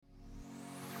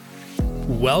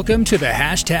Welcome to the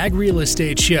Hashtag Real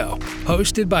Estate Show,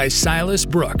 hosted by Silas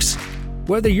Brooks.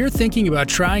 Whether you're thinking about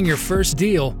trying your first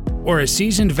deal or a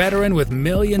seasoned veteran with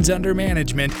millions under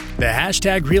management, the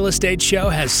Hashtag Real Estate Show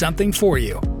has something for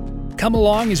you. Come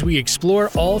along as we explore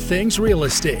all things real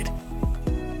estate.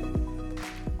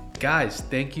 Guys,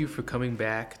 thank you for coming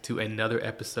back to another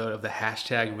episode of the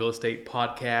Hashtag Real Estate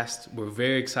Podcast. We're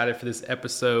very excited for this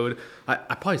episode. I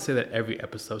probably say that every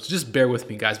episode, so just bear with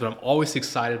me, guys, but I'm always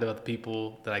excited about the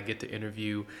people that I get to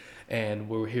interview. And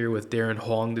we're here with Deren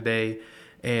Huang today.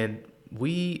 And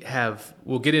we'll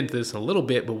get into this in a little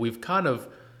bit, but we've kind of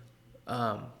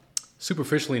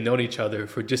superficially known each other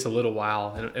for just a little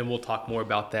while. And we'll talk more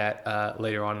about that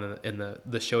later on in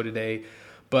the show today.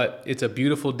 But it's a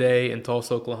beautiful day in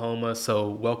Tulsa, Oklahoma, so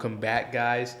welcome back,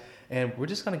 guys. And we're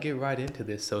just going to get right into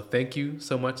this. So thank you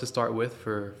so much to start with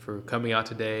for coming out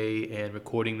today and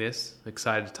recording this.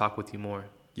 Excited to talk with you more.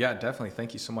 Yeah, definitely.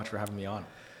 Thank you so much for having me on.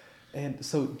 And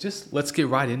so just let's get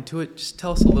right into it. Just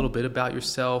tell us a little bit about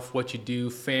yourself, what you do,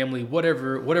 family,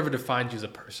 whatever defines you as a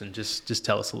person. Just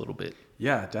tell us a little bit.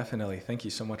 Yeah, definitely. Thank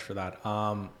you so much for that.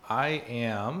 I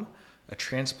am a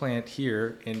transplant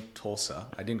here in Tulsa.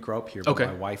 I didn't grow up here, but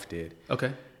my wife did.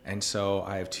 Okay. And so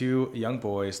I have two young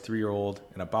boys, 3-year-old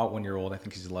and about 1-year-old. I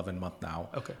think he's 11 months now.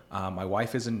 Okay. My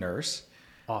wife is a nurse.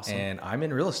 Awesome. And I'm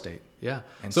in real estate. Yeah.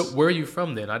 And so where are you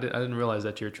from then? I didn't realize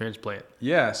that you're a transplant.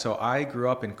 Yeah. So I grew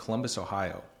up in Columbus,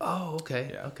 Ohio. Oh, okay.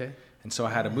 Yeah. Okay. And so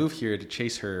I had to move here to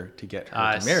chase her to get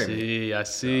her to marry me. I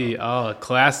see. So. Oh,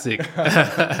 classic.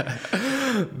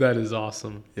 That is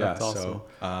awesome. Yeah. That's awesome.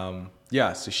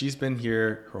 So she's been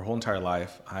here her whole entire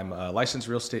life. I'm a licensed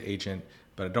real estate agent,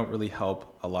 but I don't really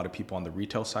help a lot of people on the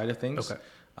retail side of things. Okay.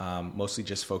 Mostly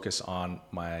just focus on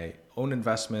my own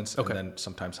investments and then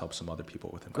sometimes help some other people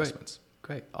with investments.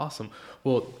 Great. Awesome.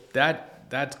 Well,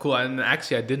 that's cool. And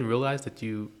actually, I didn't realize that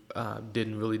you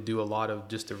didn't really do a lot of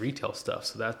just the retail stuff.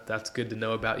 So that's good to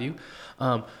know about you.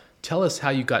 Tell us how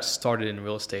you got started in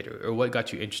real estate or what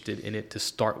got you interested in it to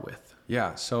start with.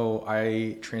 Yeah. So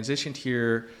I transitioned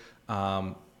here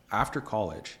after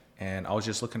college, and I was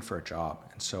just looking for a job.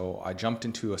 And so I jumped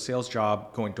into a sales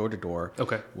job going door to door.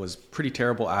 Okay. Was pretty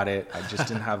terrible at it. I just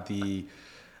didn't have the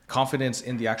confidence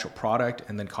in the actual product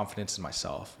and then confidence in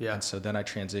myself. Yeah. And so then I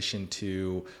transitioned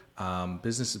to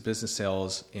business to business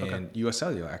sales in US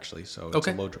Cellular, actually. So it's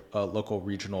a local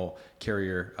regional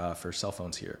carrier for cell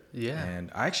phones here. Yeah.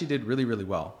 And I actually did really, really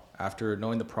well after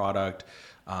knowing the product,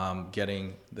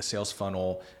 getting the sales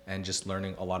funnel and just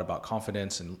learning a lot about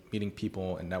confidence and meeting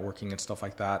people and networking and stuff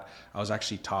like that. I was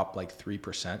actually top like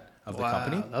 3% of the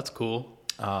company. That's cool.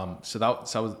 So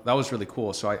that was really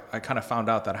cool. So I kind of found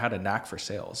out that I had a knack for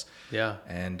sales. Yeah.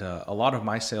 And a lot of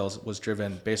my sales was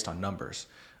driven based on numbers.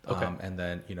 Okay. And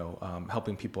then,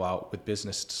 helping people out with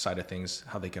business side of things,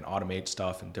 how they can automate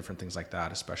stuff and different things like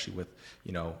that, especially with,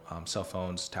 cell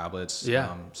phones, tablets,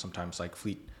 sometimes like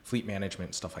fleet management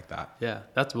and stuff like that. Yeah,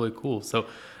 that's really cool. So,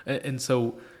 and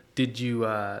so did you,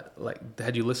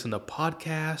 had you listened to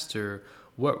podcasts or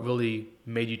what really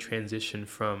made you transition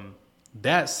from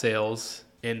that sales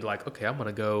and okay, I'm going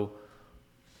to go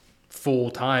full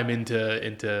time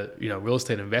into real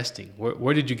estate investing?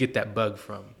 Where did you get that bug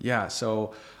from? Yeah.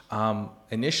 So,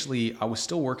 initially I was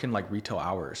still working like retail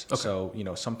hours. Okay. So,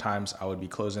 sometimes I would be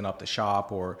closing up the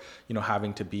shop or,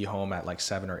 having to be home at like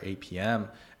 7 or 8 PM.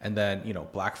 And then,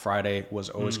 Black Friday was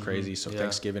always crazy. So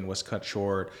Thanksgiving was cut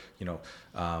short,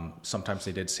 sometimes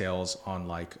they did sales on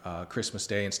like, Christmas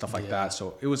Day and stuff like that.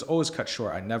 So it was always cut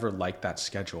short. I never liked that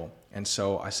schedule. And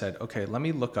so I said, okay, let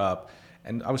me look up.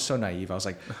 And I was so naive. I was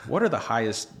like, what are the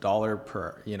highest dollar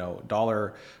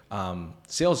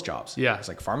sales jobs? Yeah. It's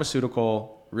like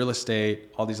pharmaceutical, real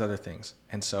estate, all these other things.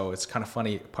 And so it's kind of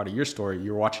funny, part of your story,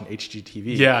 you were watching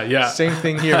HGTV. Yeah. Same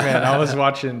thing here, man. I was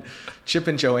watching Chip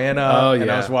and Joanna,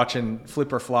 and I was watching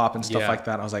Flip or Flop and stuff like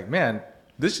that. And I was like, man,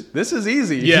 this is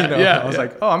easy. I was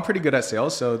like, oh, I'm pretty good at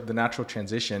sales. So the natural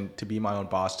transition to be my own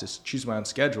boss, to choose my own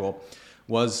schedule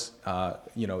was,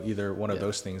 either one of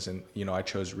those things. And, I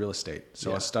chose real estate.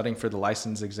 So I was studying for the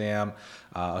license exam,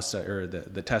 or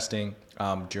the testing,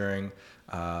 during,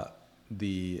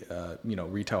 the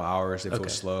retail hours if it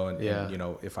was slow and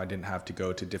if I didn't have to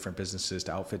go to different businesses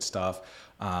to outfit stuff.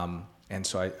 And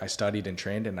so I studied and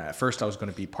trained, and at first I was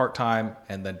going to be part-time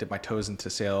and then dip my toes into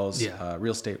sales,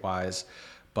 real estate wise.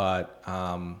 But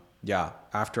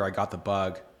after I got the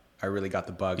bug, I really got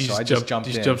the bug. So I just jumped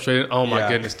in. Jumped straight in. Oh my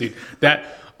goodness, dude.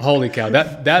 Holy cow.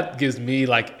 That gives me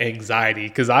like anxiety.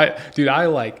 Cause I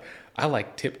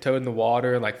tiptoed in the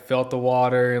water and like felt the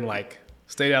water and like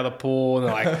stayed out of the pool. And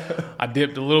like I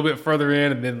dipped a little bit further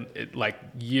in and then it like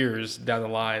years down the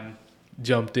line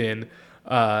jumped in.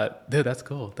 Dude, that's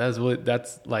cool.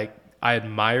 That's like, I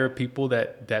admire people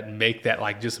that make that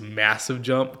like just massive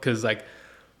jump. Cause like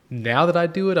now that I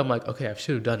do it, I'm like, okay, I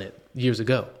should have done it years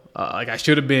ago. Like I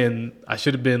should have been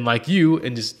like you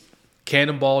and just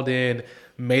cannonballed in,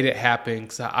 made it happen.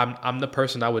 Cause I'm the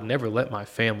person, I would never let my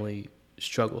family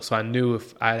struggle. So I knew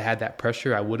if I had that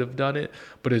pressure, I would have done it.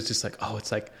 But it's just like, oh,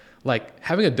 it's like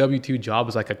having a W-2 job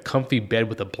is like a comfy bed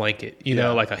with a blanket, you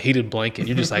know, like a heated blanket.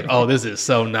 You're just like, oh, this is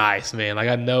so nice, man. Like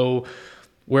I know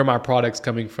where my product's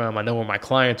coming from. I know where my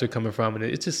clients are coming from. And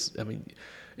it's just, I mean,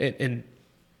 and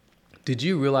did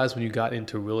you realize when you got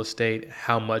into real estate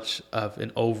how much of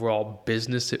an overall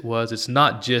business it was? It's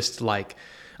not just like,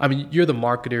 I mean, you're the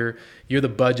marketer, you're the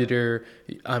budgeter.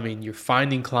 I mean, you're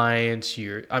finding clients,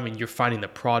 you're finding the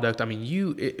product. I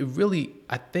mean, it really,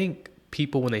 I think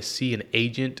people, when they see an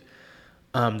agent,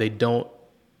 they don't,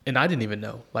 and I didn't even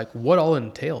know like what all it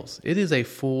entails. It is a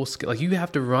full scale, like you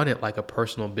have to run it like a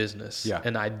personal business. Yeah.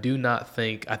 And I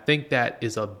think that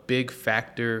is a big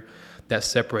factor that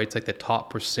separates like the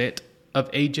top % of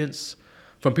agents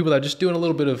from people that are just doing a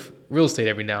little bit of real estate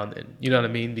every now and then. You know what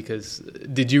I mean? Because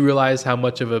did you realize how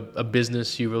much of a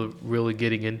business you were really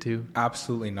getting into?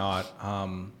 Absolutely not.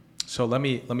 So let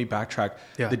me backtrack.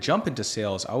 Yeah. The jump into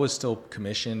sales, I was still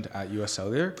commissioned at US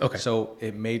Cellular. Okay. So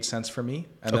it made sense for me.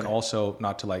 And then also,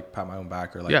 not to like pat my own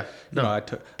back or like, I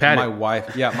took my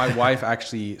wife. Yeah, my wife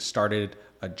actually started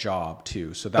a job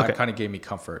too. So that kind of gave me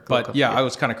comfort. But I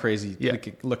was kind of crazy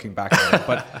looking back at it.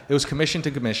 But it was commission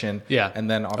to commission. Yeah. And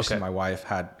then obviously my wife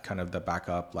had kind of the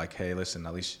backup, like, hey, listen,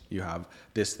 at least you have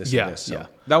this, and this. So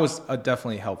that was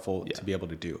definitely helpful to be able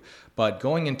to do. But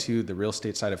going into the real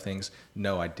estate side of things,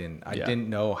 no, I didn't. I didn't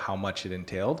know how much it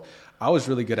entailed. I was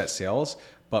really good at sales,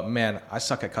 but man, I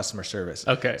suck at customer service.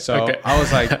 Okay. So I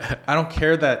was like, I don't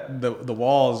care that the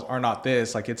walls are not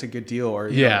this, like it's a good deal or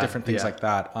you know, different things like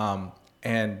that.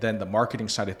 And then the marketing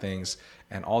side of things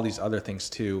and all these other things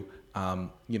too.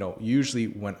 You know, usually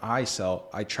when I sell,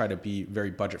 I try to be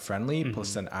very budget friendly,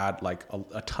 plus then add like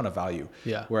a ton of value.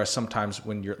 Yeah. Whereas sometimes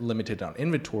when you're limited on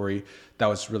inventory, that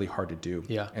was really hard to do.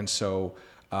 Yeah. And so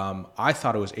I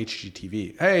thought it was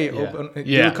HGTV. Hey,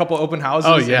 do a couple open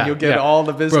houses and you'll get all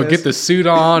the business. Bro, get the suit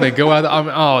on and go out.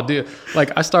 Oh, dude.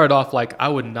 Like I started off like I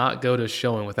would not go to a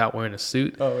showing without wearing a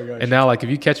suit. Oh my gosh. And now like if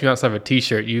you catch me outside of a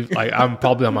t-shirt, I'm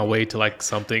probably on my way to like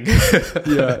something.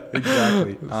 Yeah,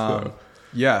 exactly.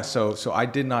 So I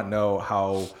did not know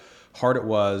how hard it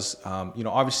was. You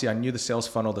know, obviously I knew the sales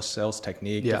funnel, the sales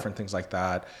technique, different things like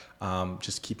that.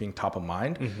 Just keeping top of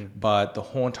mind. But the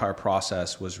whole entire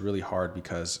process was really hard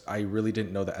because I really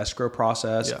didn't know the escrow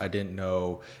process. I didn't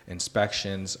know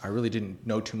inspections. I really didn't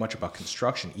know too much about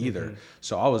construction either.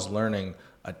 So I was learning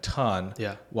a ton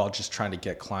while just trying to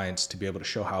get clients to be able to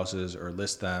show houses or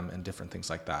list them and different things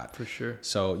like that. For sure.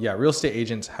 So yeah, real estate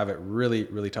agents have it really,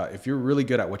 really tough. If you're really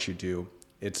good at what you do,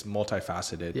 it's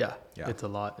multifaceted. Yeah. It's a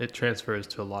lot. It transfers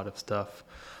to a lot of stuff.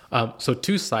 So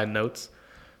 2 side notes.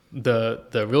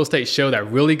 The real estate show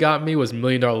that really got me was $1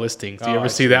 Million Listings. Do you ever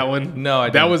see that one? No, I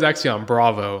didn't. That was actually on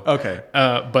Bravo. Okay.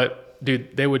 But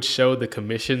dude, they would show the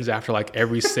commissions after like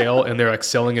every sale and they're like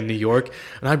selling in New York.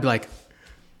 And I'd be like,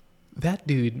 that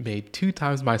dude made 2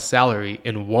 times my salary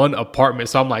in one apartment.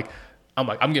 So I'm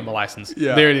getting my license.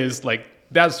 Yeah. There it is. Like,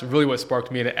 that's really what sparked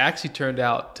me. And it actually turned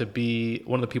out to be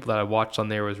one of the people that I watched on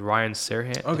there was Ryan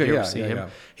Serhant. Okay. Did you ever see him? Yeah.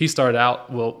 He started out,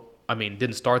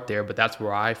 didn't start there, but that's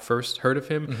where I first heard of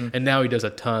him. And now he does a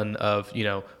ton of,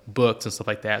 books and stuff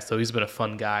like that. So he's been a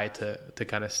fun guy to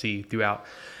kind of see throughout.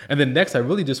 And then next, I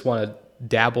really just want to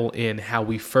dabble in how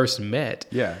we first met.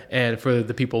 Yeah. And for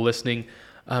the people listening,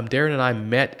 Deren and I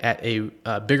met at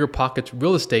a Bigger Pockets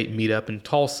real estate meetup in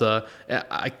Tulsa.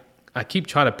 I keep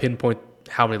trying to pinpoint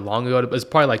how many long ago? It was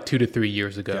probably like 2 to 3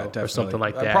 years ago or something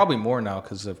like that. Probably more now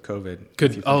because of COVID.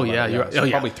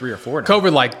 Probably 3 or 4 now.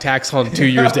 COVID like tacks on 2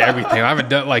 years to everything. I haven't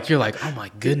done you're like, oh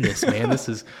my goodness, man,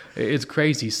 it's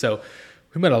crazy. So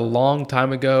we met a long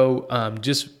time ago.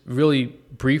 Just really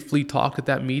briefly talked at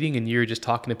that meeting, and you're just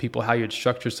talking to people how you'd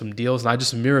structured some deals, and I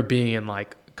just remember being in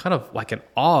like kind of like an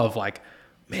awe of like,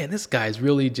 man, this guy's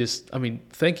really just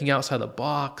thinking outside the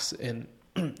box. And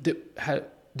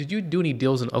did you do any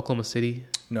deals in Oklahoma City?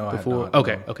 No, before? I have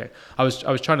not. Okay. I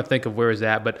was trying to think of where is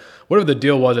that, but whatever the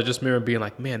deal was, I just remember being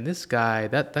like, man, this guy,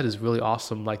 that is really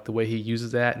awesome, like the way he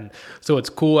uses that. And so it's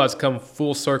cool. I've come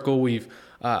full circle.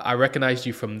 I recognized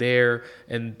you from there,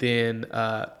 and then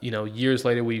years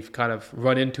later we've kind of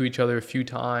run into each other a few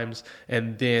times,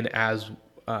 and then as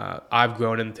I've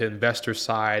grown into investor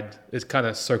side, it's kind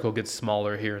of circle gets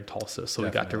smaller here in Tulsa, so we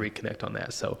got to reconnect on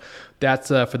that. So that's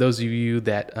for those of you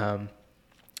that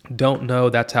don't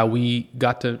know, that's how we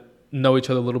got to know each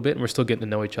other a little bit, and we're still getting to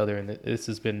know each other. And this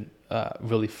has been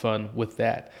really fun with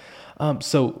that.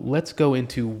 So let's go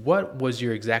into what was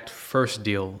your exact first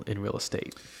deal in real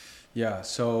estate? Yeah.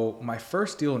 So my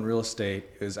first deal in real estate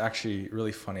is actually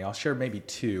really funny. I'll share maybe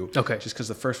two. Okay. Just because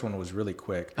the first one was really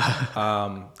quick.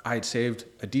 I had saved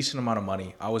a decent amount of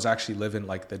money. I was actually living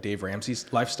like the Dave Ramsey's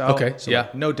lifestyle. Okay. So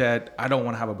like, no debt. I don't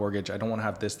want to have a mortgage. I don't want to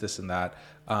have this, and that.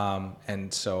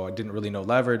 And so I didn't really know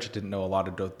leverage. Didn't know a lot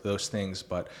of those things,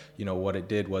 but what it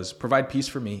did was provide peace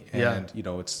for me. And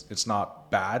it's not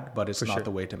bad, but it's not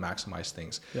the way to maximize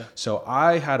things. Yeah. So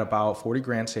I had about 40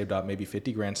 grand saved up, maybe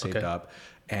 50 grand saved up.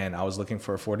 And I was looking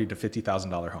for a $40,000 to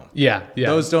 $50,000 home. Yeah.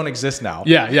 Those don't exist now.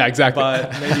 Yeah, exactly.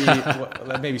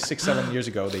 But maybe 6-7 years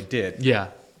ago they did. Yeah.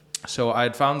 So I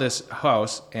had found this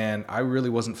house, and I really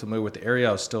wasn't familiar with the area.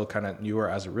 I was still kind of newer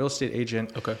as a real estate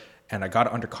agent. Okay. And I got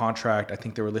it under contract. I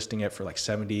think they were listing it for like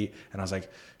 70, and I was like,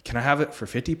 "Can I have it for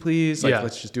 50, please?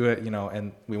 Let's just do it."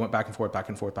 And we went back and forth.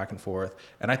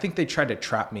 And I think they tried to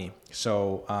trap me.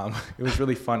 So it was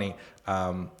really funny.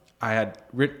 I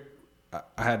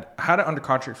had had it under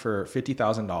contract for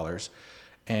 $50,000,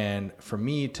 and for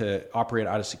me to operate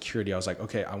out of security, I was like,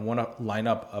 okay, I want to line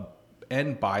up a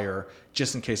end buyer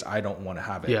just in case I don't want to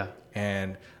have it. Yeah.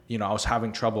 And I was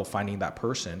having trouble finding that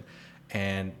person,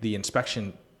 and the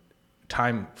inspection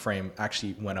time frame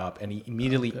actually went up, and he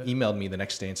immediately emailed me the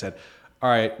next day and said, all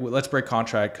right, well, let's break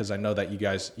contract because I know that you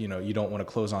guys, you don't want to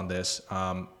close on this.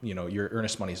 Your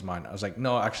earnest money is mine. I was like,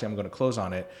 no, actually, I'm going to close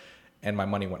on it. And my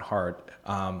money went hard.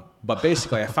 But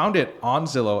basically, I found it on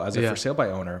Zillow as a for sale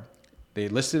by owner. They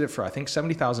listed it for, I think,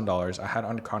 $70,000. I had it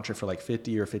under contract for like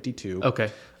 50 or 52.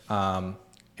 Okay.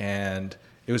 And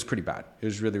it was pretty bad. It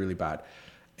was really, really bad.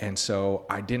 And so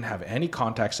I didn't have any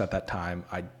contacts at that time.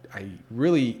 I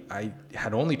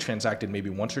had only transacted maybe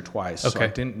once or twice. So I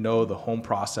didn't know the home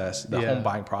process, the home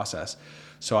buying process.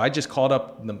 So I just called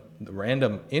up the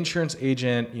random insurance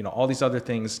agent, all these other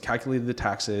things, calculated the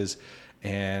taxes.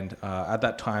 And at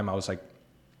that time, I was like,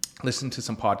 listened to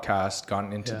some podcasts,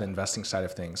 gotten into the investing side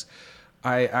of things.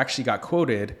 I actually got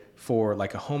quoted for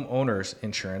like a homeowner's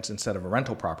insurance instead of a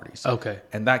rental properties. Okay.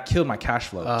 And that killed my cash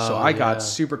flow. So I got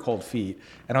super cold feet,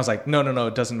 and I was like, no,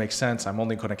 it doesn't make sense. I'm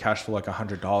only going to cash flow like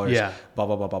 $100. Yeah. Blah,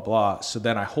 blah, blah, blah, blah. So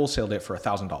then I wholesaled it for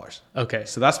 $1,000. Okay.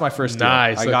 So that's my first deal.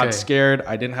 Nice. I got scared.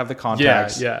 I didn't have the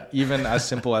contacts. Yeah. Even as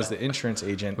simple as the insurance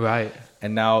agent. Right.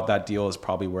 And now that deal is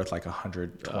probably worth like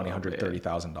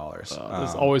 $130,000.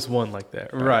 There's always one like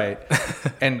that. Right.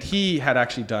 And he had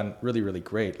actually done really, really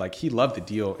great. Like he loved the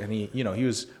deal, and he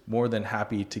was more than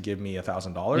happy to give me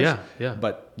 $1,000. Yeah. Yeah.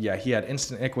 But yeah, he had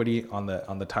instant equity on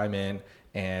the time in,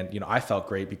 and I felt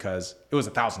great because it was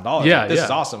 $1,000. Yeah. Like, this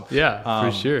is awesome. Yeah,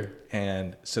 for sure.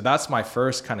 And so that's my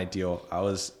first kind of deal.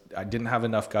 I didn't have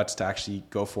enough guts to actually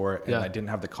go for it, and I didn't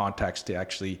have the contacts to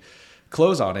actually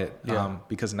close on it,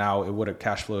 because now it would have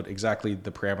cash flowed exactly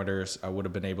the parameters I would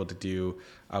have been able to do.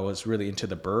 I was really into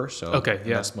the BRRRR, so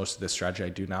that's most of the strategy I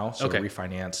do now. So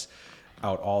refinance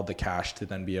out all the cash to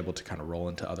then be able to kind of roll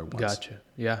into other ones. Gotcha.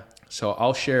 Yeah. So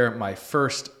I'll share my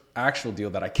first actual deal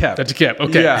that I kept. That you kept.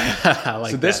 Okay. Yeah. I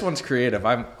like so this one's creative.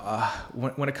 I'm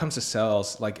when it comes to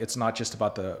sales, like it's not just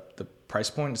about the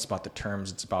price point, it's about the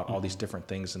terms, it's about all these different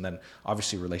things, and then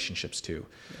obviously relationships too.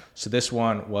 Yeah. So this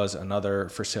one was another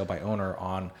for sale by owner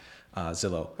on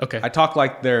Zillow. Okay. I talk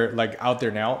like they're like out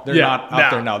there now. They're not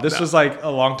out there now. This was like a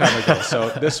long time ago. So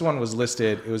this one was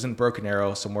listed. It was in Broken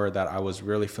Arrow, somewhere that I was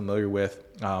really familiar with.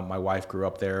 My wife grew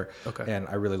up there, and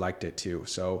I really liked it too.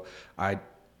 So I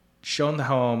shown the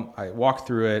home. I walked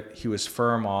through it. He was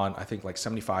firm on, I think, like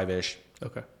 75-ish.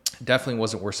 Okay. Definitely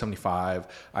wasn't worth 75.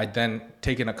 I'd then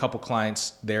taken a couple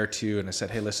clients there too, and I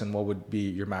said, hey, listen, what would be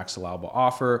your max allowable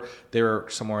offer? They were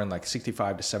somewhere in like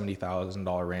 $65,000 to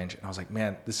 $70,000 range. And I was like,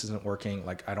 man, this isn't working.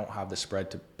 Like, I don't have the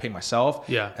spread to pay myself.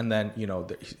 Yeah. And then,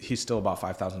 he's still about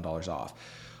 $5,000 off.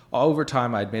 Over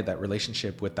time, I'd made that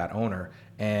relationship with that owner,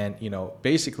 and,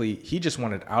 basically he just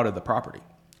wanted out of the property.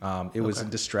 It was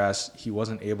in distress. He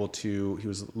wasn't able to, he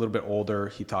was a little bit older.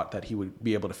 He thought that he would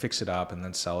be able to fix it up and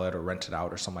then sell it or rent it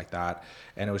out or something like that.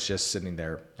 And it was just sitting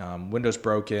there. Windows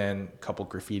broken, a couple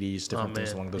graffitis, different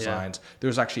things along those lines. There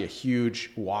was actually a huge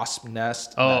wasp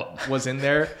nest that was in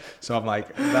there. So I'm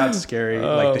like, that's scary.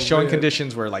 Like the showing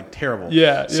conditions were like terrible.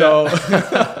 Yeah. So,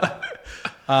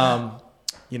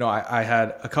 I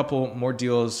had a couple more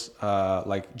deals,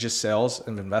 like just sales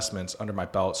and investments under my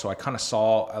belt. So I kind of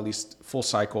saw at least full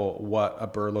cycle what a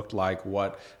BRRRR looked like,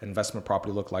 what an investment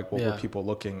property looked like, what were people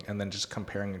looking, and then just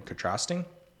comparing and contrasting.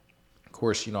 Of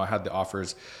course, I had the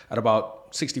offers at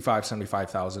about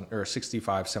 $65,000,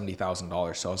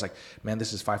 $70,000. So I was like, man,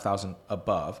 this is $5,000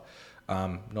 above.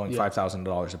 knowing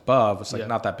 $5,000 above was like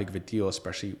not that big of a deal,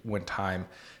 especially when time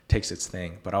takes its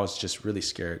thing. But I was just really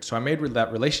scared. So I made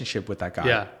that relationship with that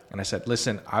guy, and I said,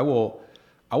 listen, I will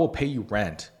pay you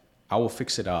rent. I will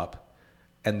fix it up,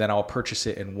 and then I'll purchase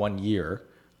it in 1 year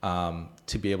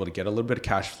to be able to get a little bit of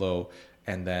cash flow.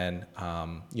 And then,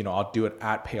 I'll do it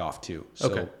at payoff too.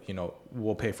 So,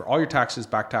 we'll pay for all your taxes,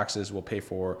 back taxes. We'll pay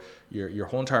for your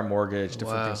whole entire mortgage,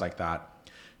 different things like that.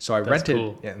 So I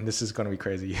rented, and this is going to be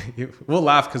crazy. We'll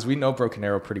laugh because we know Broken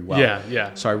Arrow pretty well.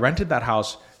 Yeah. So I rented that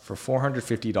house for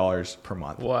 $450 per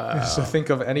month. Wow. So think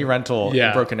of any rental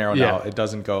in Broken Arrow now. It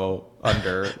doesn't go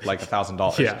under like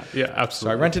 $1,000. Yeah, absolutely. So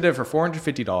I rented it for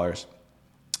 $450.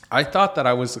 I thought that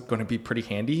I was going to be pretty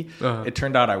handy. It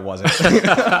turned out I wasn't.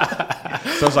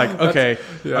 So I was like, okay,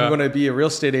 I'm going to be a real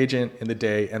estate agent in the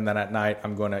day. And then at night,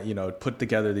 I'm going to, put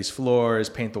together these floors,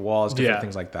 paint the walls, different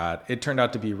things like that. It turned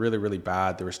out to be really, really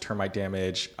bad. There was termite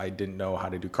damage. I didn't know how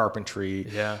to do carpentry.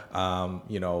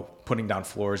 Putting down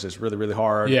floors is really, really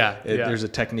hard. There's a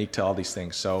technique to all these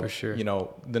things. So, for sure.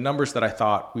 The numbers that I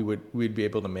thought we'd be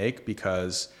able to make,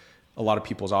 because a lot of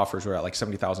people's offers were at like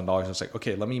 $70,000. I was like,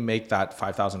 okay, let me make that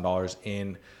 $5,000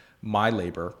 in my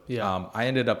labor. I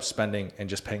ended up spending and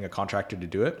just paying a contractor to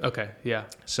do it. Okay. Yeah.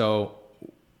 So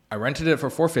I rented it for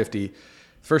 $450.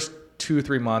 First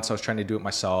 2-3 months, I was trying to do it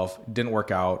myself. Didn't work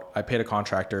out. I paid a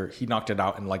contractor. He knocked it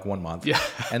out in like 1 month. Yeah.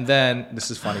 And then, this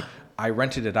is funny, I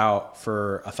rented it out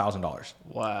for $1,000.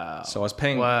 Wow. So I was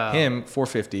paying him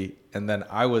 $450, and then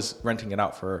I was renting it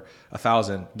out for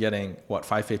 $1,000, getting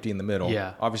 $550 in the middle.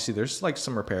 Yeah. Obviously, there's like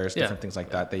some repairs, different things like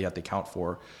that you have to account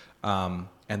for.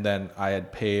 And then I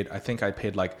paid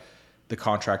like the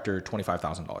contractor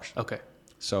 $25,000. Okay.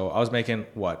 So I was making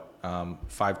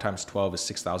 5 times 12 is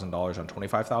 $6,000 on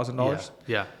 $25,000.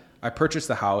 Yeah. I purchased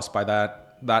the house. By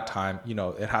that time,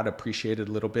 it had appreciated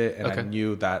a little bit, and I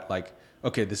knew that like,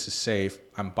 okay, this is safe.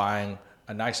 I'm buying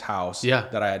a nice house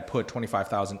that I had put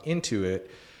 $25,000 into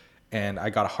it, and I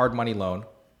got a hard money loan,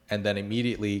 and then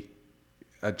immediately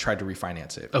I tried to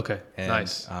refinance it. Okay, and,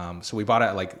 nice. So we bought it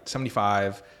at like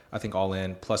 75, I think, all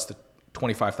in, plus the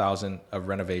 $25,000 of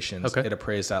renovations. Okay. It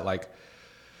appraised at like,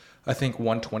 I think,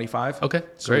 125. Okay,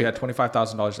 so great. We had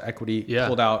 $25,000 equity. Yeah.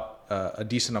 Pulled out a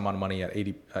decent amount of money at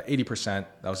 80%.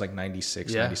 That was like 90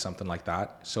 something like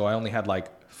that. So I only had like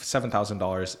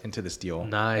 $7,000 into this deal.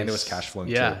 Nice. And it was cash flowing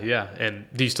too. Yeah. And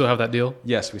do you still have that deal?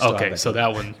 Yes, we still have that. Okay, so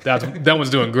that one's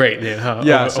doing great then, huh?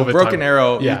 Yeah, so Broken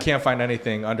Arrow, you can't find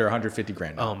anything under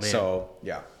 $150,000 now. Oh man. So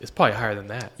yeah. It's probably higher than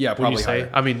that. Yeah, probably higher.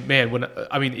 I mean, man,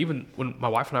 even when my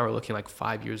wife and I were looking like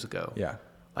 5 years ago. Yeah.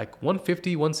 Like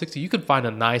 150, 160, you could find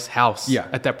a nice house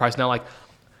at that price. Now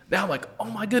I'm like, oh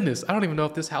my goodness, I don't even know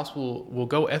if this house will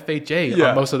go FHA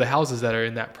on most of the houses that are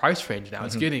in that price range now.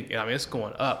 It's it's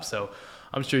going up. So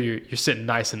I'm sure you're sitting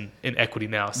nice in equity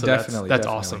now. So that's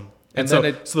awesome. And so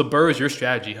the BRRRR is your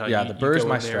strategy, huh? Yeah, the BRRRR is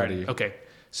my strategy. Okay.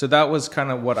 So that was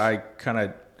kind of what I kind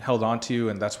of held on to,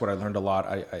 and that's what I learned a lot.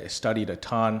 I studied a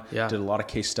ton, did a lot of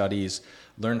case studies,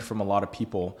 learned from a lot of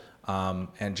people.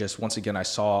 And just once again, I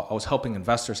was helping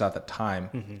investors at the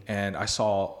time, and I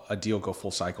saw a deal go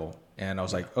full cycle. And I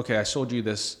was like, okay, I sold you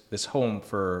this home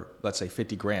for, let's say,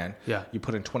 $50,000. Yeah. You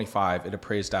put in 25, it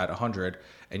appraised at 100,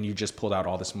 and you just pulled out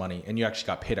all this money, and you actually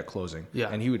got paid at closing. Yeah.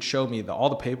 And he would show me all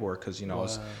the paperwork, because he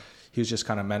was just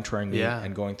kind of mentoring me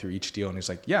and going through each deal. And he's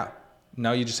like, yeah,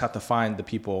 now you just have to find the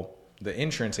people, the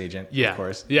insurance agent, of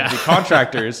course, the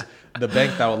contractors, the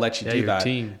bank that will let you do that,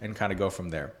 team. And kind of go from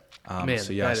there. I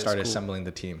started assembling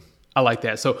the team. I like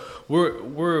that. So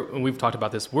we've talked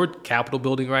about this. We're capital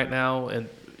building right now, and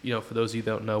for those of you who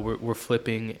don't know, we're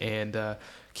flipping and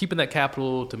keeping that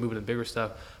capital to move into bigger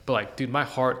stuff. But like, dude, my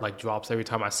heart like drops every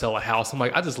time I sell a house. I'm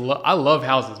like, I love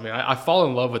houses, man. I fall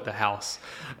in love with the house,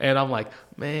 and I'm like,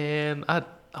 man,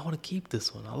 I want to keep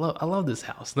this one. I love this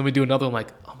house. And then we do another one,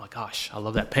 like, oh my gosh, I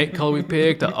love that paint color we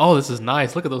picked. Oh, this is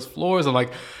nice. Look at those floors. I'm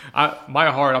like,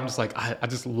 my heart, I'm just like, I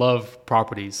just love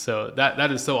properties. So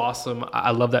that is so awesome.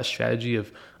 I love that strategy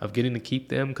of getting to keep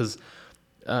them, because,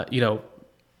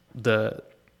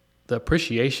 the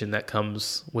appreciation that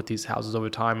comes with these houses over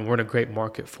time, and we're in a great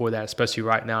market for that, especially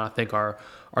right now. I think our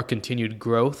continued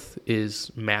growth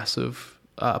is massive.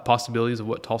 Possibilities of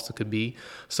what Tulsa could be.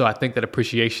 So I think that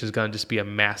appreciation is going to just be a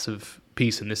massive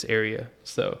piece in this area.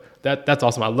 So that's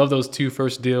awesome. I love those 2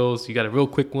 first deals. You got a real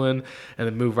quick one, and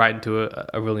then move right into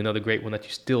a really another great one that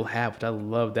you still have, which I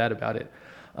love that about it.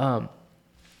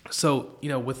 So,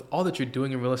 with all that you're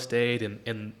doing in real estate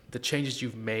and the changes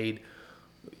you've made,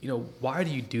 why do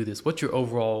you do this? What's your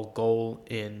overall goal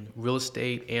in real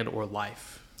estate and or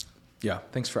life? Yeah,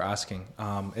 thanks for asking.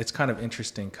 It's kind of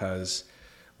interesting because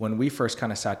when we first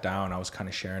kind of sat down, I was kind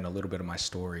of sharing a little bit of my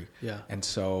story. Yeah. And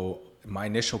so my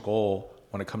initial goal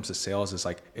when it comes to sales is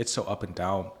like, it's so up and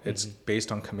down. It's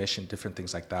based on commission, different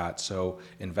things like that. So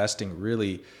investing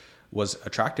really was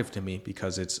attractive to me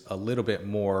because it's a little bit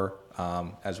more,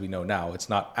 as we know now, it's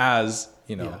not as,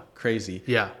 crazy,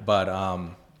 but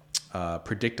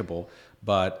predictable.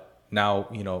 But now,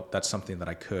 that's something that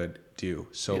I could do.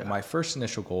 So my first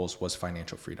initial goals was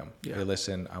financial freedom. Hey,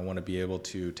 listen, I want to be able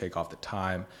to take off the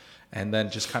time. And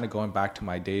then just kind of going back to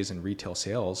my days in retail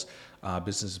sales,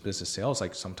 business sales,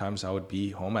 like sometimes I would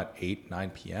be home at 8, 9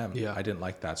 p.m. Yeah. I didn't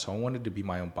like that. So I wanted to be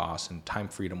my own boss, and time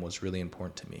freedom was really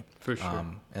important to me. For sure.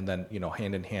 And then,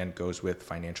 hand in hand goes with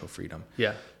financial freedom.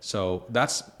 Yeah. So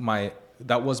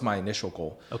that was my initial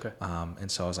goal. Okay.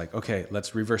 And so I was like, okay,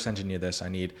 let's reverse engineer this. I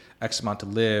need X amount to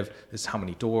live. This is how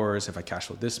many doors, if I cash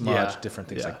flow this much, different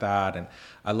things like that. And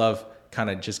I love kind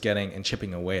of just getting and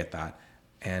chipping away at that.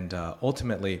 And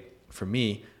ultimately, for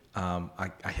me, I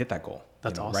hit that goal.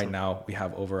 That's awesome. Right now, we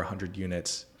have over 100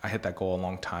 units. I hit that goal a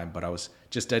long time, but I was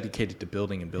just dedicated to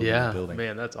building and building and building.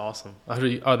 Man, that's awesome.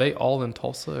 Are they all in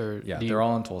Tulsa? Or yeah, they're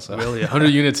all in Tulsa. Really? 100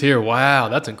 units here. Wow,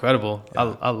 that's incredible.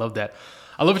 Yeah. I love that.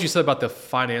 I love what you said about the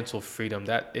financial freedom.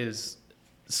 That is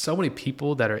so many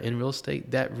people that are in real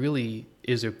estate, that really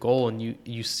is their goal. And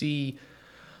you see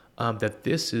that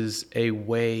this is a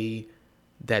way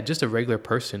that just a regular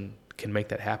person can make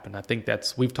that happen. I think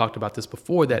we've talked about this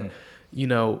before, that,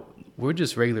 we're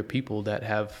just regular people that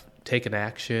have taken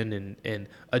action and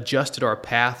adjusted our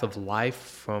path of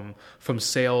life from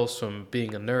sales, from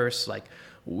being a nurse. Like,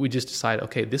 we just decide,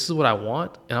 okay, this is what I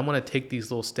want, and I'm going to take these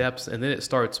little steps, and then it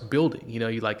starts building.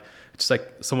 It's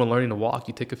like someone learning to walk.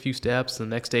 You take a few steps,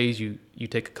 and the next days you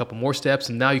take a couple more steps,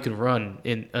 and now you can run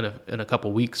in a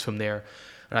couple weeks from there.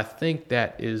 And I think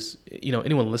that is,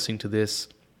 anyone listening to this,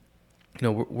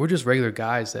 we're just regular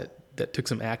guys that took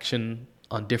some action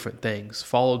on different things,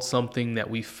 followed something that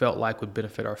we felt like would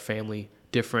benefit our family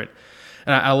different.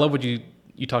 And I love what you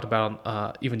talked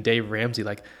about, even Dave Ramsey.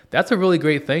 Like, that's a really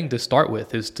great thing to start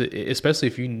with, especially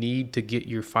if you need to get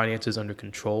your finances under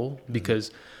control,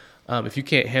 because if you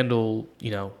can't handle,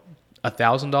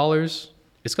 $1,000,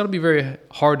 it's going to be very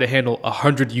hard to handle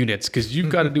 100 units, because you've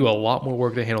got to do a lot more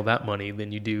work to handle that money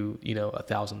than you do,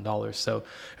 $1,000. So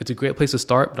it's a great place to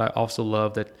start. But I also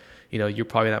love that, you're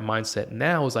probably in that mindset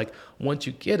now, is like, once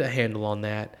you get a handle on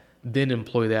that, then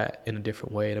employ that in a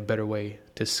different way, in a better way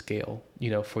to scale,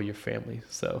 for your family.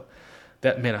 So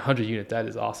that, man, 100 units, that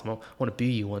is awesome. I want to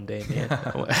be you one day, man.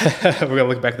 We're going to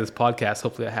look back at this podcast.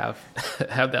 Hopefully I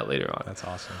have that later on. That's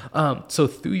awesome. So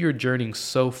through your journey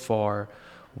so far,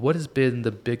 what has been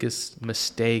the biggest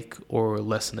mistake or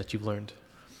lesson that you've learned?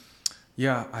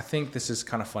 Yeah, I think this is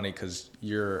kind of funny because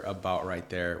you're about right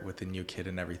there with the new kid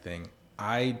and everything.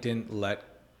 I didn't let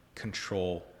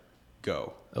control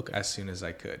go as soon as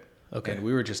I could. Okay. And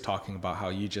we were just talking about how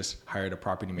you just hired a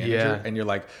property manager, and you're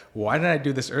like, why didn't I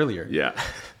do this earlier? Yeah.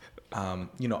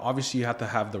 Obviously you have to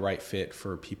have the right fit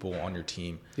for people on your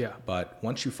team. Yeah. But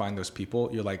once you find those people,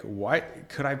 you're like, why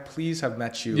could I please have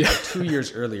met you like 2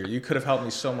 years earlier? You could have helped me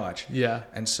so much. Yeah.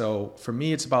 And so for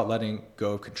me, it's about letting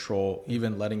go of control,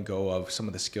 even letting go of some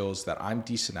of the skills that I'm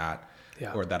decent at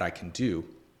or that I can do.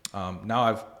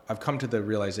 Now I've come to the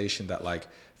realization that, like,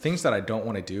 things that I don't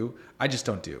want to do, I just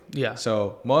don't do. Yeah.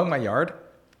 So mowing my yard,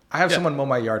 I have someone mow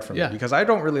my yard for me because I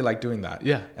don't really like doing that.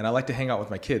 Yeah. And I like to hang out with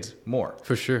my kids more.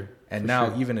 For sure. And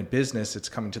now even in business, it's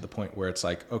coming to the point where it's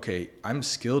like, okay, I'm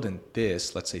skilled in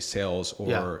this, let's say sales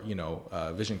or,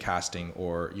 vision casting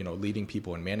or, leading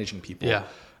people and managing people. Yeah.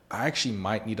 I actually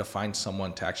might need to find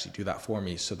someone to actually do that for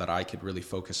me so that I could really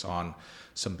focus on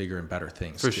some bigger and better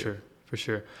things. For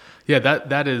sure. Yeah,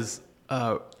 that is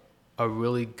a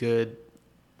really good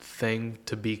thing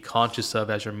to be conscious of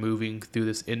as you're moving through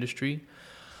this industry.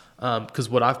 Because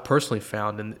what I've personally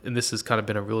found, and this has kind of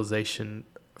been a realization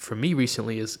for me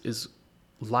recently, is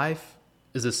life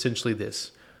is essentially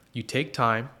this. You take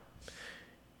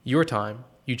your time,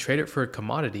 you trade it for a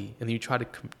commodity, and then you try to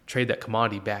trade that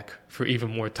commodity back for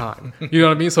even more time. You know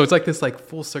what I mean? So it's like this like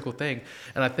full circle thing.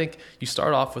 And I think you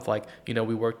start off with like,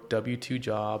 we worked W-2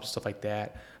 jobs, stuff like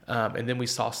that. And then we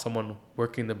saw someone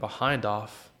working the behind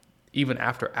off even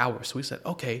after hours. So we said,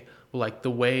 okay, well, like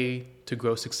the way to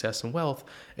grow success and wealth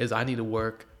is I need to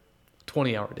work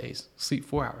 20-hour days, sleep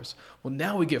 4 hours. Well,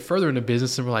 now we get further into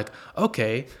business and we're like,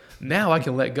 okay, now I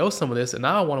can let go some of this, and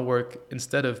now I want to work,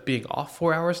 instead of being off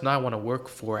 4 hours, now I want to work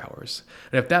 4 hours.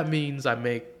 And if that means I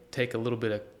may take a little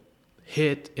bit of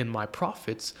hit in my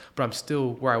profits, but I'm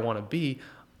still where I want to be,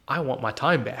 I want my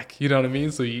time back. You know what I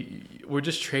mean? So we're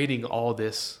just trading all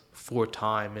this for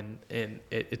time, and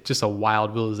it's just a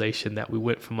wild realization that we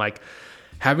went from like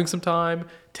having some time,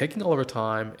 taking all of our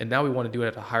time, and now we want to do it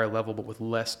at a higher level, but with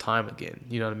less time again.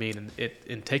 You know what I mean? And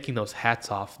in taking those hats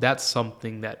off, that's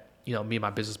something that, you know, me and my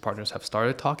business partners have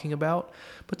started talking about,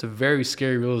 but it's a very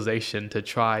scary realization to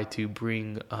try to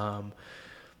bring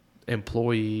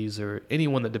employees or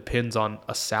anyone that depends on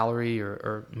a salary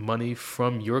or money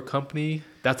from your company.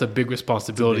 That's a big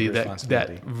responsibility,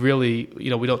 that really,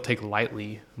 you know, we don't take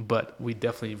lightly, but we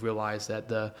definitely realize that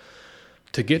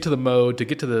to get to the mode, to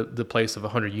get to the place of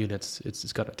 100 units,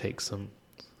 it's got to take some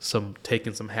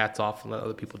taking some hats off and let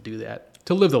other people do that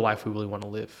to live the life we really want to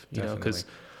live, you know, because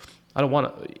I don't want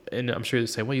to, and I'm sure you're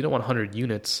the same way, you don't want 100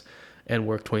 units and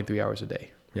work 23 hours a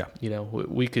day. Yeah. You know,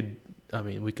 we could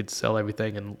sell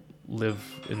everything and live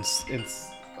in sorry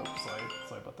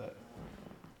about that.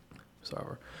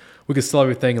 Sorry. We could sell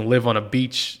everything and live on a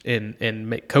beach and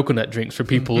make coconut drinks for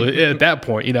people at that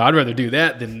point. You know, I'd rather do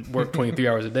that than work 23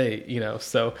 hours a day, you know.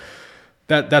 So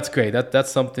that's great.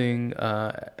 That's something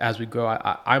as we grow.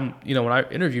 I'm, you know, when I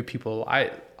interview people,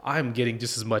 I'm getting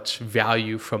just as much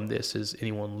value from this as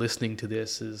anyone listening to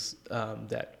this is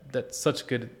that's such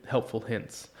good, helpful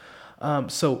hints.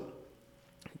 So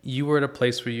you were at a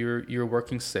place where you're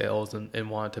working sales and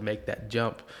wanted to make that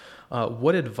jump.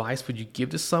 What advice would you give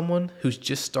to someone who's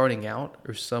just starting out,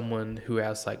 or someone who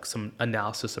has like some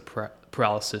analysis of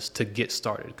paralysis to get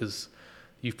started? Because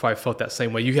you've probably felt that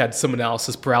same way. You had some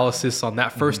analysis paralysis on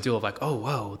that first deal of like, oh,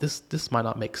 whoa, this might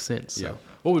not make sense. So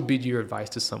what would be your advice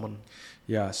to someone?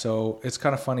 Yeah, so it's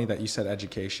kind of funny that you said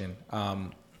education.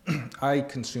 I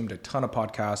consumed a ton of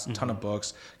podcasts, a ton of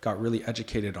books, got really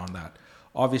educated on that.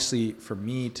 Obviously, for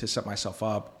me to set myself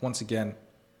up, once again,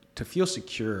 to feel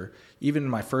secure, even in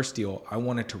my first deal, I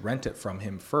wanted to rent it from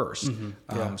him first.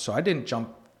 So I didn't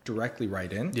jump directly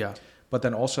right in. Yeah. But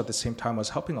then also at the same time, I was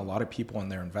helping a lot of people on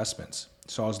their investments.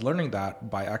 So I was learning that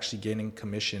by actually gaining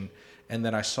commission. And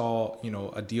then I saw, you know,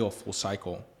 a deal full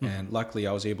cycle. And luckily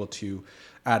I was able to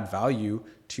add value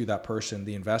to that person,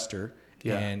 the investor.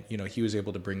 Yeah. And, you know, he was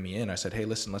able to bring me in. I said, hey,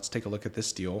 listen, let's take a look at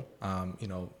this deal. You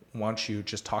know, why don't you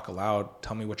just talk aloud?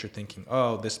 Tell me what you're thinking.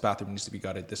 Oh, this bathroom needs to be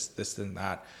gutted, this, and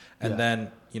that. And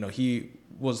then, you know, I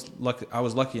was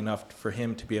lucky enough for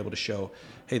him to be able to show,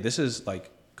 hey, this is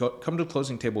like, come to the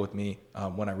closing table with me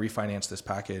when I refinance this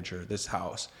package or this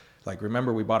house. Like,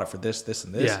 remember, we bought it for this,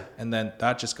 and this. Yeah. And then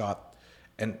that just got...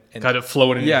 And kind of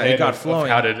flowing in your head. It got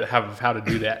flowing. How to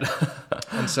do that.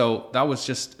 And so that was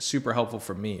just super helpful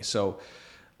for me. So,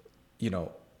 you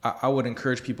know, I would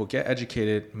encourage people, get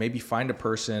educated, maybe find a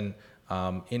person,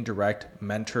 indirect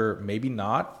mentor, maybe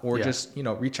not, or just, you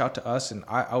know, reach out to us. And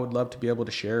I would love to be able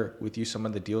to share with you some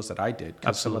of the deals that I did.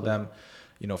 Because some of them,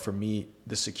 you know, for me,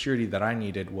 the security that I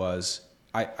needed was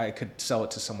I could sell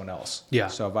it to someone else. Yeah.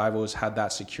 So if I've always had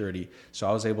that security, so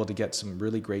I was able to get some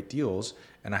really great deals,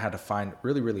 and I had to find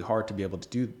really, really hard to be able to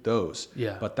do those.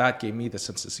 Yeah. But that gave me the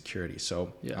sense of security.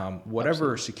 So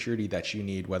whatever security that you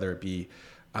need, whether it be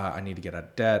I need to get out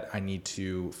of debt, I need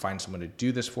to find someone to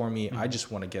do this for me, I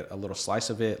just want to get a little slice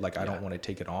of it. Like I don't want to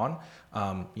take it on.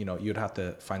 You know, you'd have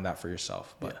to find that for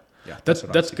yourself. But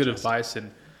that's good advice. And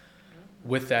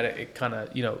with that, it kind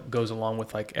of, you know, goes along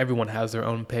with like everyone has their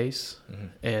own pace,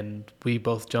 and we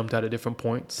both jumped out at different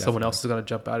points. Definitely. Someone else is going to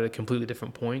jump out at a completely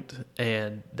different point,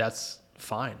 and that's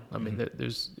fine. I mean,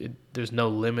 there's no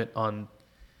limit on,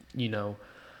 you know,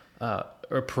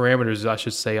 or parameters, I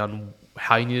should say, on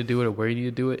how you need to do it or where you need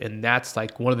to do it. And that's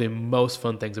like one of the most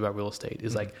fun things about real estate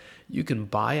is like you can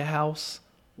buy a house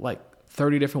like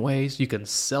 30 different ways. You can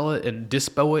sell it and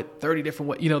dispo it 30 different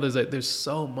ways. You know, there's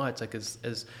so much, like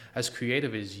as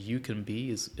creative as you can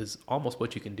be is almost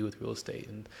what you can do with real estate.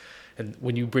 And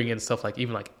when you bring in stuff like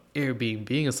even like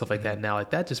Airbnb and stuff like that now,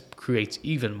 like that just creates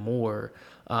even more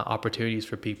opportunities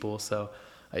for people. So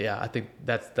I think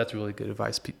that's really good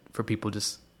advice for people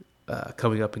just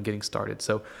coming up and getting started.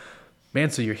 So man,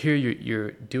 so you're here,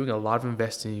 you're doing a lot of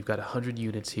investing. You've got 100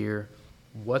 units here.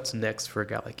 What's next for a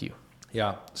guy like you?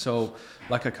 Yeah. So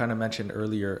like I kind of mentioned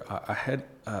earlier, I had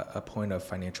a point of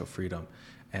financial freedom.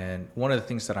 And one of the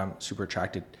things that I'm super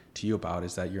attracted to you about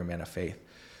is that you're a man of faith.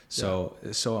 So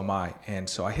am I. And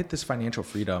so I hit this financial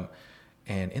freedom.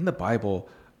 And in the Bible,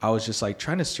 I was just like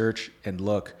trying to search and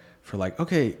look for like,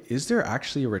 okay, is there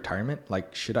actually a retirement?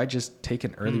 Like, should I just take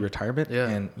an early retirement? Yeah.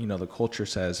 And, you know, the culture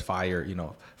says FIRE, you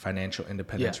know, financial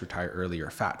independence, retire early, or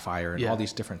fat FIRE, and all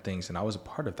these different things. And I was a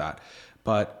part of that.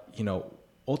 But, you know,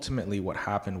 ultimately what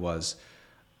happened was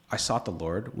I sought the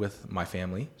Lord with my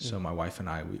family. So my wife and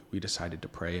I, we decided to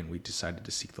pray and we decided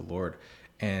to seek the Lord.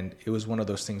 And it was one of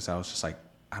those things that I was just like,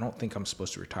 I don't think I'm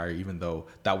supposed to retire, even though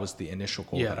that was the initial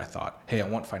goal that I thought, hey, I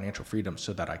want financial freedom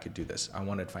so that I could do this. I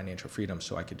wanted financial freedom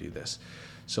so I could do this.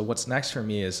 So what's next for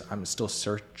me is I'm still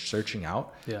searching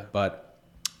out, but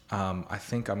I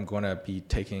think I'm going to be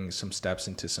taking some steps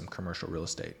into some commercial real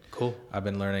estate. Cool. I've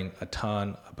been learning a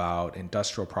ton about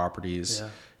industrial properties.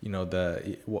 You know,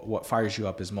 what fires you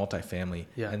up is multifamily.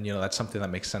 And, you know, that's something that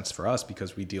makes sense for us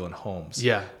because we deal in homes.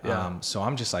 So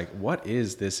I'm just like, what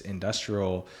is this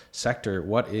industrial sector?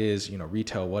 What is, you know,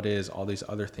 retail? What is all these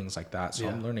other things like that? So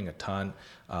I'm learning a ton,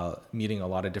 meeting a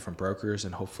lot of different brokers,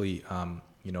 and hopefully,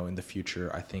 you know, in the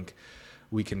future, I think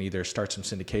we can either start some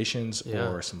syndications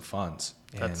or some funds.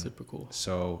 That's super cool.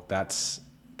 So that's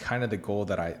kind of the goal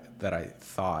that I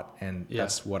thought, and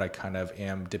that's what I kind of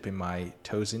am dipping my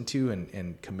toes into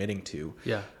and committing to.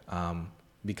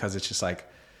 Because it's just like,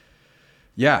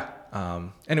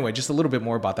 anyway, just a little bit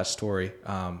more about that story.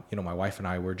 You know, my wife and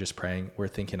I were just praying, we're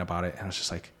thinking about it, and I was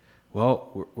just like,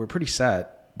 well, we're pretty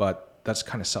set, but that's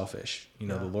kind of selfish. You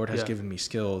know, the Lord has given me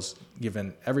skills,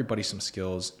 given everybody some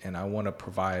skills, and I want to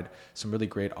provide some really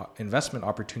great investment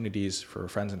opportunities for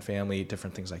friends and family,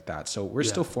 different things like that. So we're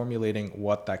still formulating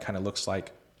what that kind of looks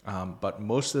like. But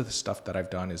most of the stuff that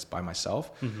I've done is by myself,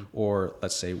 or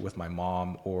let's say with my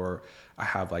mom, or I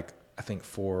have like, I think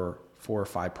four or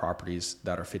five properties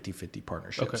that are 50-50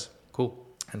 partnerships. Okay, cool.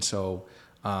 And so,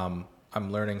 I'm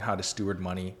learning how to steward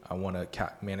money. I want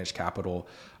to manage capital.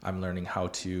 I'm learning how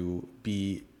to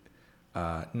be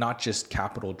not just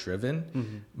capital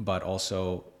driven, but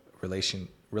also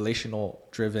relational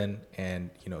driven, and,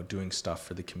 you know, doing stuff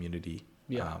for the community.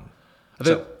 I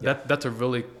think that's a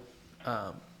really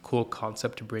cool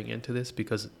concept to bring into this,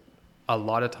 because a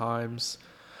lot of times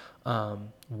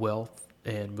wealth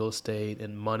and real estate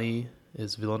and money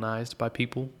is villainized by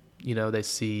people. You know, they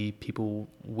see people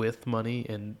with money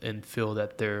and feel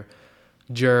that they're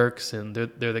jerks, and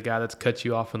they're the guy that's cut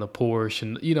you off in the Porsche,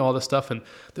 and, you know, all this stuff. And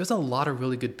there's a lot of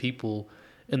really good people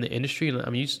in the industry. And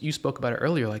I mean, you spoke about it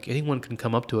earlier. Like, anyone can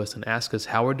come up to us and ask us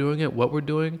how we're doing it, what we're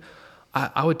doing.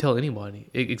 I would tell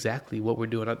anybody exactly what we're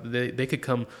doing. They could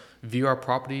come view our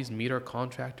properties, meet our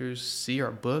contractors, see our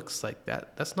books. Like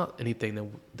that. That's not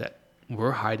anything that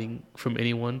we're hiding from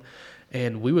anyone.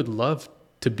 And we would love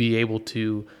to be able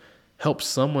to help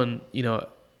someone, you know,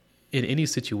 in any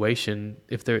situation,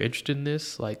 if they're interested in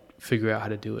this, like, figure out how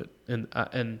to do it.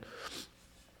 And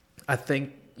I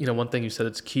think, you know, one thing you said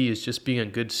that's key is just being a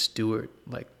good steward,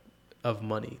 like, of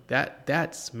money.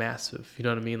 That's massive. You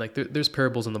know what I mean? Like, there's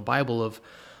parables in the Bible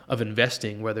of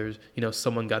investing, where there's, you know,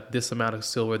 someone got this amount of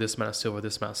silver, this amount of silver,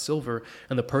 this amount of silver,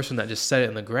 and the person that just set it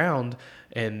in the ground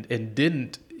and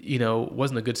didn't, you know,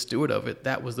 wasn't a good steward of it,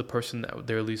 that was the person that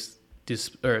they're at least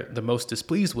the most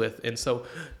displeased with. And so,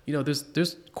 you know,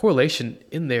 there's correlation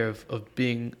in there of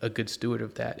being a good steward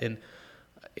of that. And,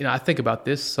 you know, I think about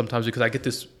this sometimes because I get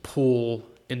this pull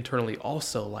internally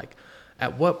also, like,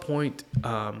 at what point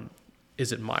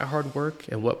is it my hard work,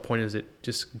 and what point is it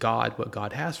just what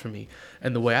God has for me?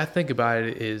 And the way I think about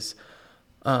it is,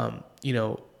 you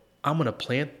know, I'm going to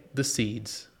plant the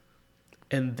seeds,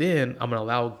 and then I'm going to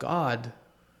allow God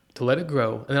to let it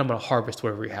grow, and then I'm going to harvest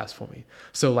whatever he has for me.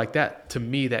 So, like, that, to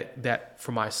me, that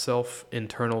for myself,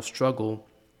 internal struggle,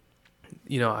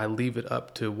 you know, I leave it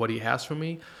up to what he has for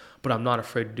me, but I'm not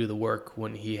afraid to do the work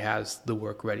when he has the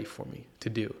work ready for me to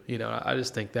do. You know, I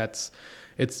just think it's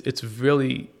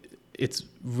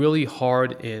really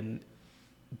hard in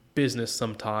business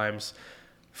sometimes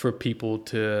for people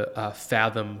to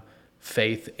fathom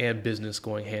faith and business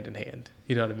going hand in hand.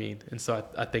 You know what I mean? And so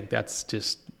I think that's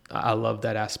just, I love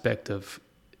that aspect of,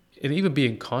 and even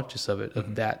being conscious of it,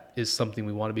 of that is something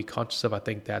we want to be conscious of. I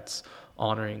think that's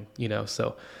honoring, you know,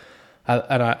 so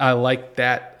I like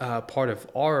that part of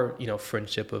our, you know,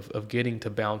 friendship of getting to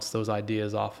bounce those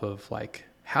ideas off of, like,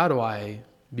 how do I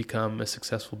become a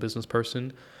successful business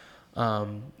person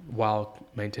while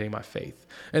maintaining my faith?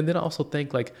 And then I also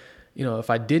think, like, you know, if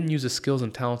I didn't use the skills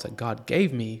and talents that God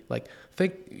gave me, like,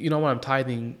 think, you know, when I'm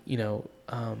tithing, you know,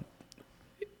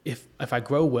 if I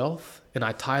grow wealth and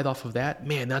I tithe off of that,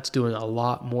 man, that's doing a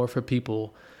lot more for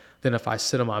people than if I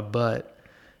sit on my butt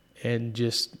and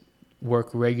just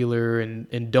work regular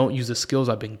and don't use the skills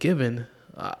I've been given.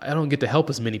 I don't get to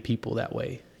help as many people that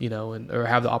way, you know, or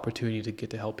have the opportunity to get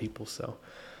to help people. So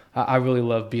I really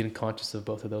love being conscious of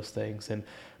both of those things. And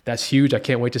that's huge. I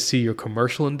can't wait to see your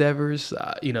commercial endeavors,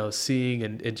 you know, seeing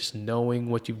and just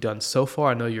knowing what you've done so far.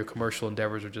 I know your commercial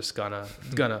endeavors are just gonna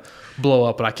blow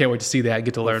up, and I can't wait to see that and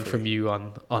get to learn from you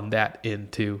on that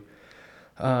end too.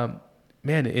 Man,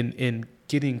 in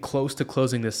getting close to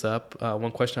closing this up,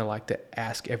 one question I like to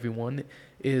ask everyone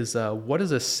is, what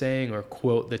is a saying or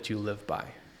quote that you live by?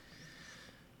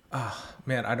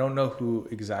 Man, I don't know who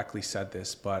exactly said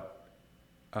this, but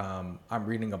I'm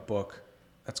reading a book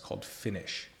that's called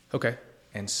Finish. Okay.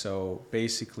 And so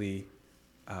basically,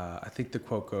 I think the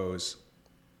quote goes,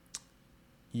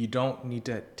 you don't need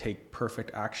to take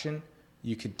perfect action.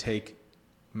 You could take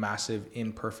massive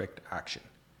imperfect action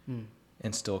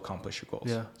and still accomplish your goals.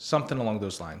 Yeah. Something along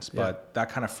those lines. Yeah. But that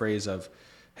kind of phrase of,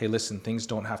 hey, listen, things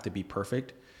don't have to be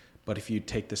perfect, but if you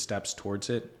take the steps towards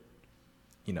it,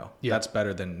 that's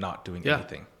better than not doing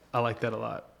anything. I like that a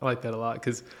lot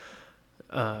because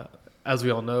as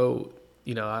we all know,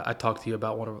 I talked to you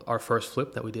about one of our first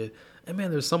flip that we did. And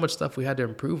man, there's so much stuff we had to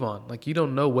improve on. Like, you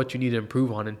don't know what you need to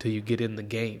improve on until you get in the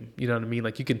game. You know what I mean?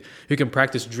 Like, you can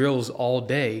practice drills all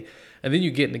day, and then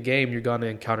you get in the game, you're going to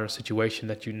encounter a situation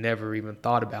that you never even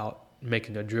thought about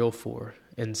making a drill for.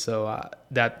 And so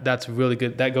that's really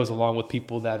good. That goes along with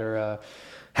people that are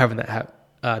having that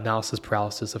analysis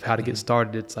paralysis of how to get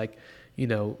started. It's like,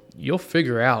 you'll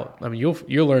figure out. I mean,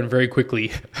 you'll learn very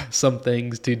quickly some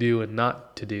things to do and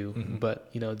not to do. Mm-hmm.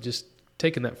 But just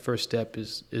taking that first step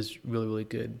is really, really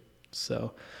good.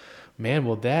 So, man,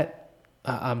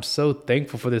 I'm so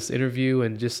thankful for this interview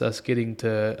and just us getting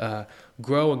to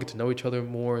grow and get to know each other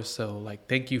more. So, like,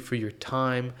 thank you for your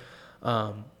time.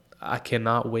 I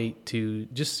cannot wait to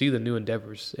just see the new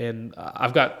endeavors, and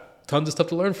I've got tons of stuff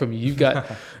to learn from you. You've got,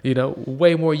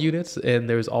 way more units, and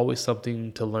there's always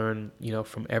something to learn,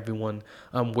 from everyone.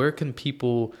 Where can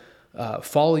people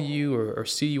follow you or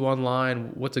see you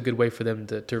online? What's a good way for them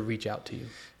to reach out to you?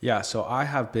 Yeah, so I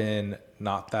have been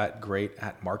not that great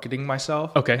at marketing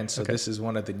myself. Okay. And so this is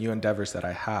one of the new endeavors that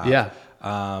I have. Yeah.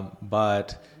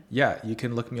 But yeah, you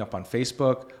can look me up on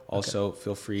Facebook. Also,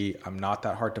 feel free. I'm not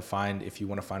that hard to find if you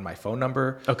want to find my phone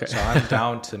number. Okay. So I'm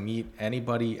down to meet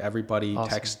anybody, everybody. Awesome.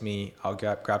 Text me. I'll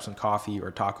grab some coffee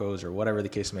or tacos or whatever the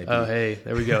case may be. Oh, hey,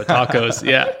 there we go. Tacos.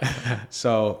 Yeah.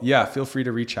 So yeah, feel free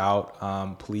to reach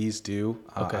out. Please do.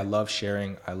 Okay. I love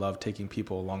sharing. I love taking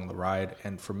people along the ride.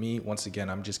 And for me, once again,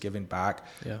 I'm just giving back.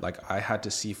 Yeah. Like, I had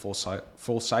to see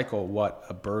full cycle what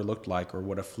a burr looked like, or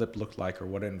what a flip looked like, or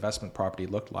what an investment property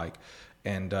looked like.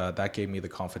 And that gave me the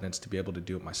confidence to be able to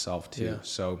do it myself too. Yeah.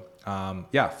 So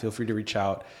feel free to reach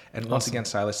out. And once again,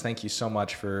 Silas, thank you so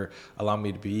much for allowing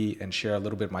me to be and share a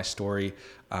little bit of my story.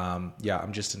 I'm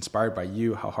just inspired by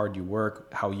you, how hard you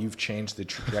work, how you've changed the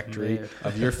trajectory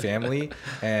of your family,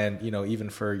 and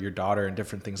even for your daughter and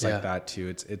different things like that too.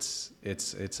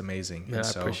 It's amazing. Man, I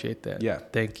appreciate that. Yeah,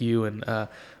 thank you. And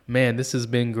man, this has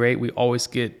been great. We always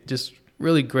get just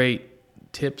really great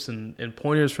tips and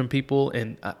pointers from people,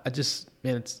 and it's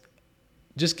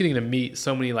just getting to meet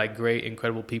so many like great,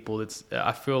 incredible people.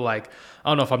 I feel like, I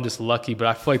don't know if I'm just lucky, but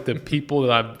I feel like the people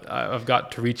that I've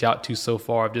got to reach out to so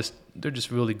far, they're just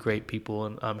really great people,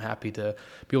 and I'm happy to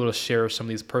be able to share some of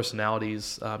these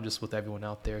personalities just with everyone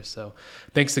out there. So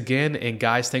thanks again, and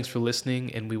guys, thanks for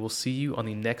listening, and we will see you on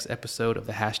the next episode of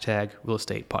the Real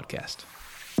Estate Podcast.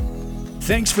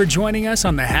 Thanks for joining us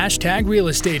on the Real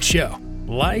Estate Show.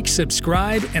 Like,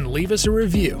 subscribe, and leave us a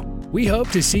review. We hope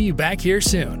to see you back here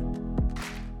soon.